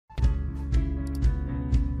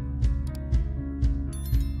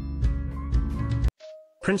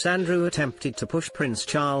Prince Andrew attempted to push Prince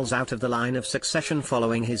Charles out of the line of succession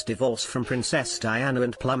following his divorce from Princess Diana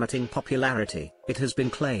and plummeting popularity, it has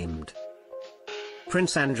been claimed.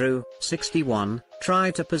 Prince Andrew, 61,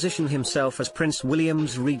 tried to position himself as Prince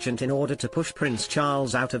William's regent in order to push Prince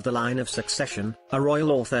Charles out of the line of succession, a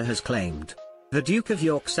royal author has claimed. The Duke of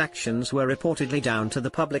York's actions were reportedly down to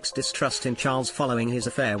the public's distrust in Charles following his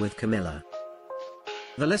affair with Camilla.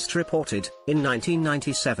 The List reported, in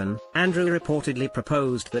 1997, Andrew reportedly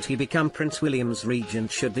proposed that he become Prince William's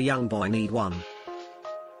regent should the young boy need one.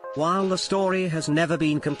 While the story has never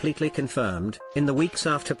been completely confirmed, in the weeks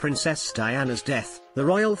after Princess Diana's death, the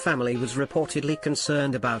royal family was reportedly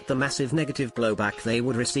concerned about the massive negative blowback they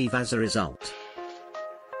would receive as a result.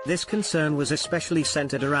 This concern was especially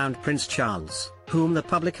centered around Prince Charles, whom the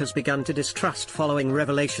public has begun to distrust following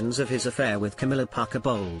revelations of his affair with Camilla Parker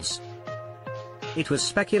Bowles. It was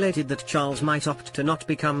speculated that Charles might opt to not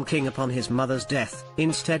become king upon his mother's death,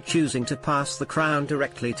 instead choosing to pass the crown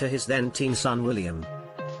directly to his then-teen son William.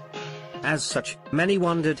 As such, many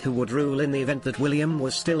wondered who would rule in the event that William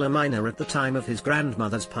was still a minor at the time of his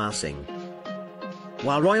grandmother's passing.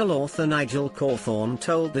 While royal author Nigel Cawthorne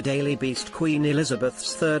told the Daily Beast Queen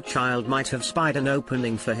Elizabeth's third child might have spied an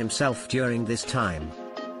opening for himself during this time.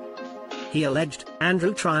 He alleged,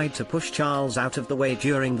 Andrew tried to push Charles out of the way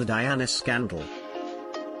during the Diana scandal.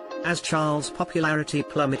 As Charles' popularity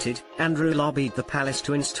plummeted, Andrew lobbied the palace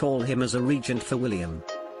to install him as a regent for William.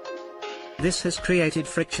 This has created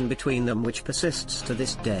friction between them which persists to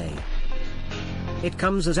this day. It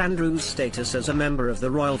comes as Andrew's status as a member of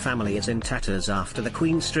the royal family is in tatters after the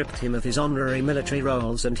Queen stripped him of his honorary military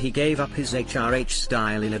roles and he gave up his HRH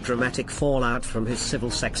style in a dramatic fallout from his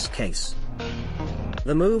civil sex case.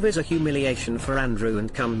 The move is a humiliation for Andrew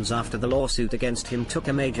and comes after the lawsuit against him took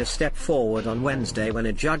a major step forward on Wednesday when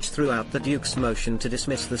a judge threw out the Duke's motion to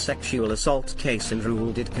dismiss the sexual assault case and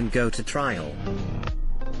ruled it can go to trial.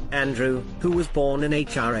 Andrew, who was born in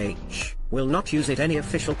HRH, will not use it any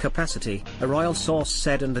official capacity, a royal source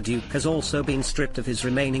said, and the Duke has also been stripped of his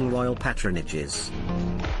remaining royal patronages.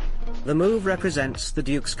 The move represents the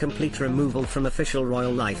Duke's complete removal from official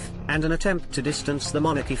royal life, and an attempt to distance the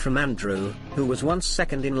monarchy from Andrew, who was once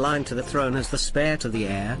second in line to the throne as the spare to the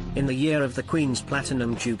heir, in the year of the Queen's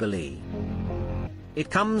Platinum Jubilee. It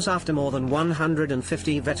comes after more than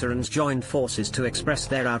 150 veterans joined forces to express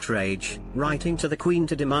their outrage, writing to the Queen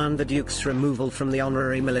to demand the Duke's removal from the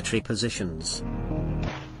honorary military positions.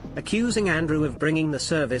 Accusing Andrew of bringing the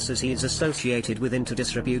services he is associated with into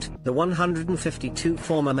disrepute, the 152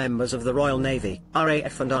 former members of the Royal Navy,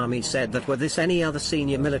 RAF and Army said that were this any other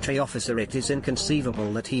senior military officer it is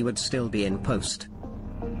inconceivable that he would still be in post.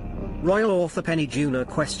 Royal author Penny Junor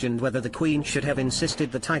questioned whether the Queen should have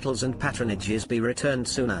insisted the titles and patronages be returned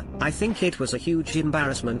sooner. I think it was a huge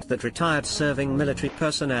embarrassment that retired serving military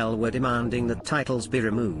personnel were demanding that titles be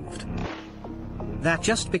removed. That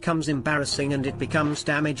just becomes embarrassing and it becomes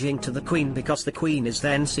damaging to the Queen because the Queen is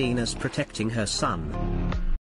then seen as protecting her son.